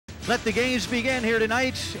Let the games begin here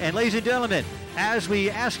tonight. And ladies and gentlemen, as we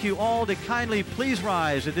ask you all to kindly please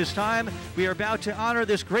rise at this time, we are about to honor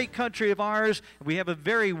this great country of ours. We have a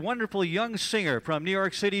very wonderful young singer from New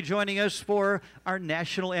York City joining us for our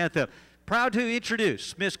national anthem. Proud to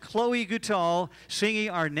introduce Miss Chloe Gutall singing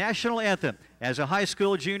our national anthem. As a high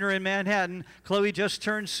school junior in Manhattan, Chloe just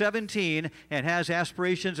turned 17 and has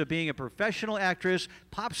aspirations of being a professional actress,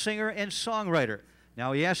 pop singer, and songwriter.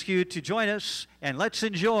 Now we ask you to join us, and let's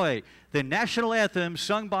enjoy the national anthem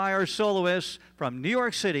sung by our soloist from New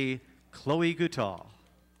York City, Chloe Gutall.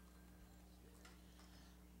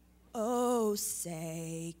 Oh,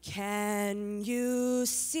 say, can you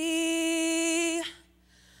see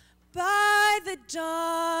by the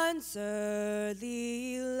dawn's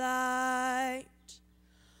early light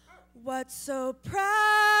what so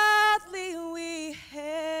proudly we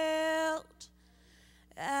hailed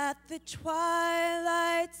at the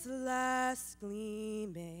twilight's last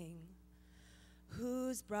gleaming,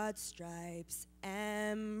 whose broad stripes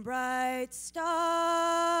and bright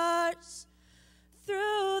stars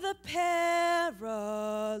through the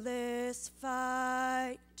perilous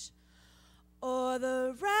fight o'er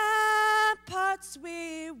the ramparts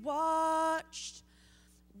we watched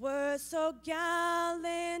were so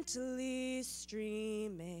gallantly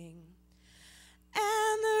streaming,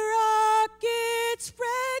 and the rocket's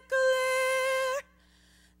red glare,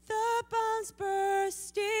 the bombs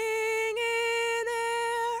bursting in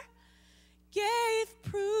air, gave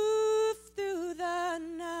proof through the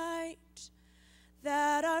night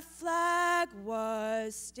that our flag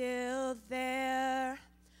was still there.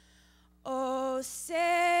 Oh,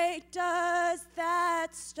 say, does that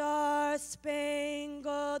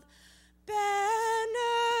star-spangled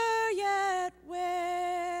banner yet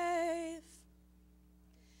wave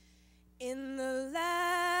in the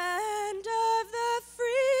land of the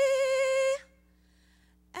free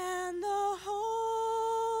and the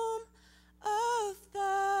home of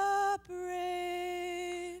the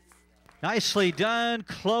brave? Nicely done,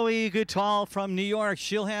 Chloe Gutall from New York.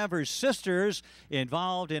 She'll have her sisters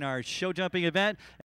involved in our show jumping event.